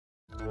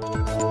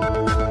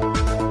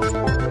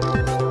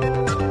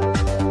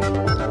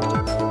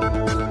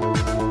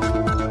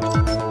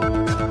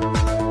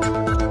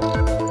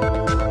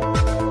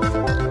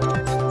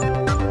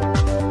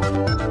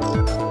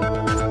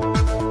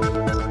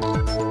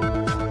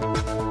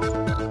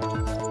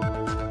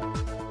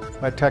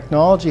What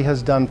technology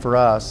has done for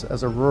us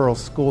as a rural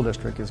school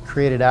district is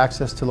created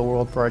access to the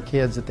world for our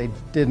kids that they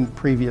didn't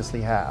previously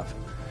have.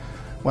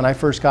 When I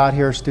first got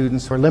here,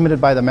 students were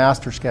limited by the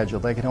master schedule.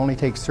 They could only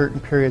take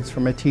certain periods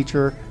from a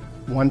teacher,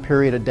 1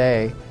 period a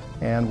day,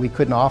 and we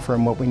couldn't offer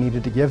them what we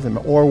needed to give them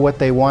or what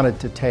they wanted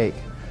to take.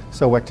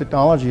 So what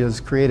technology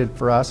has created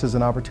for us is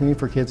an opportunity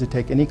for kids to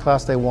take any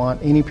class they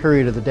want, any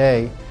period of the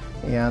day,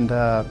 and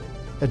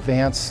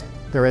advance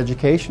their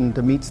education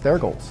to meet their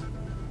goals,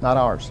 not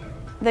ours.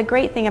 The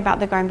great thing about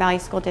the Garden Valley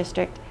School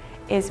District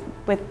is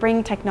with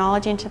bringing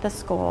technology into the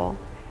school,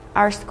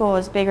 our school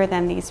is bigger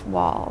than these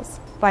walls.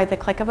 By the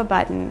click of a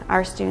button,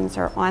 our students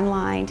are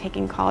online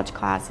taking college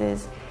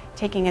classes,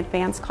 taking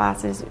advanced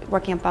classes,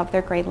 working above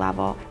their grade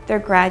level. They're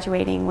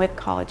graduating with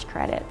college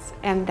credits,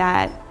 and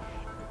that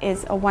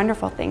is a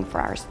wonderful thing for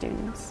our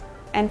students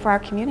and for our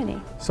community.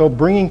 So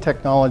bringing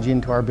technology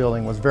into our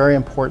building was very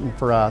important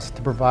for us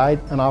to provide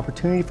an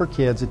opportunity for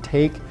kids to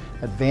take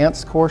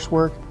advanced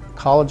coursework,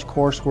 college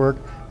coursework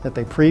that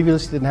they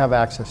previously didn't have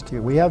access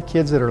to. We have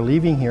kids that are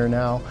leaving here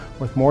now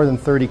with more than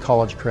 30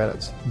 college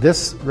credits.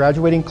 This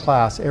graduating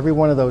class, every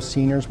one of those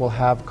seniors will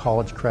have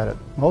college credit.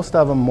 Most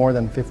of them more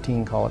than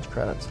 15 college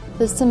credits.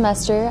 This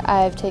semester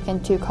I've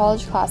taken 2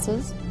 college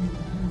classes.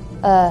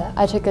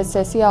 I took a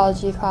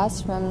sociology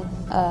class from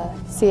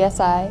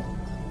CSI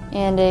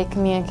and a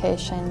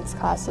communications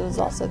class that was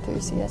also through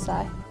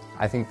CSI.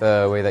 I think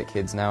the way that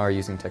kids now are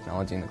using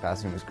technology in the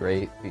classroom is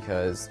great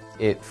because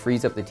it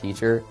frees up the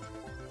teacher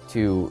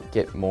to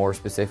get more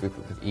specific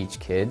with each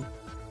kid,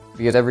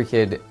 because every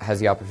kid has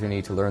the opportunity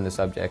to learn the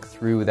subject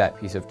through that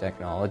piece of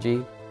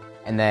technology,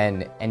 and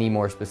then any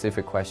more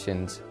specific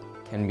questions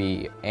can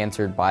be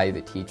answered by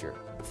the teacher.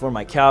 For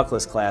my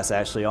calculus class,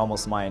 actually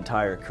almost my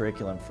entire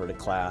curriculum for the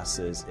class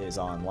is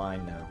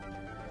online now.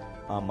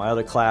 My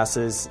other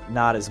classes,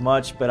 not as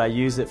much, but I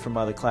use it from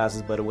other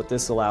classes. But what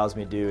this allows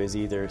me to do is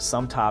either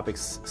some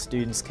topics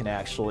students can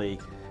actually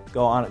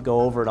go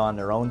over it on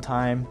their own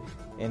time,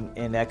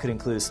 and that could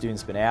include if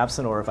students been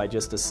absent, or if I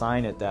just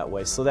assign it that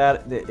way. So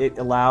that it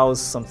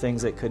allows some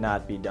things that could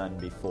not be done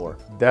before.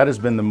 That has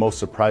been the most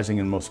surprising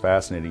and most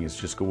fascinating, is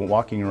just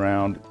walking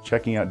around,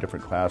 checking out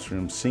different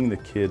classrooms, seeing the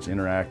kids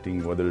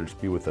interacting, whether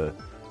it be with a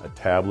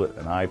tablet,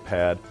 an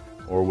iPad,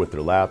 or with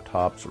their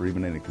laptops, or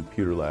even in a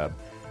computer lab.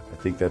 I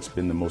think that's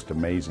been the most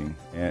amazing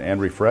and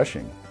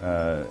refreshing.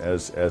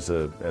 As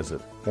a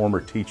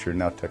former teacher,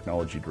 now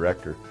technology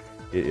director,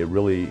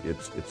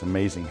 it's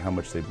amazing how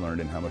much they've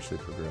learned and how much they've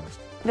progressed.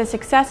 The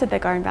success of the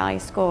Garden Valley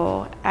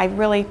School, I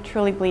really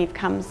truly believe,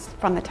 comes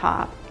from the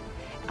top.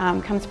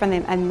 Comes from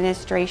the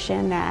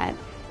administration that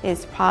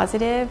is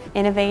positive,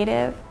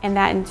 innovative, and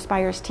that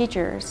inspires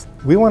teachers.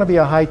 We want to be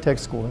a high-tech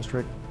school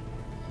district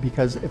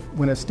because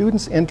when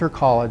students enter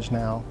college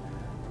now,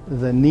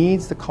 the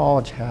needs the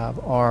college have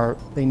are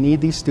they need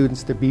these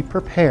students to be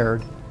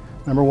prepared,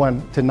 number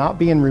one, to not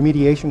be in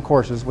remediation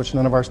courses, which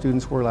none of our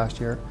students were last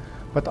year,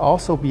 but to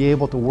also be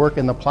able to work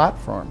in the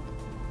platform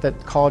that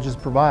colleges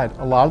provide.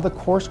 A lot of the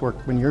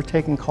coursework when you're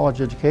taking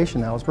college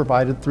education now is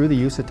provided through the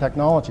use of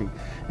technology.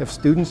 If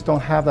students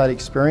don't have that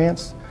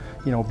experience,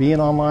 being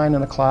online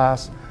in a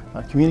class,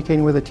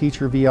 communicating with a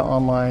teacher via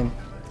online,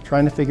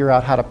 trying to figure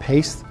out how to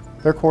pace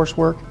their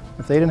coursework,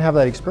 if they didn't have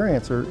that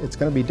experience, it's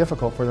going to be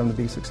difficult for them to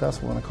be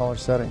successful in a college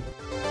setting.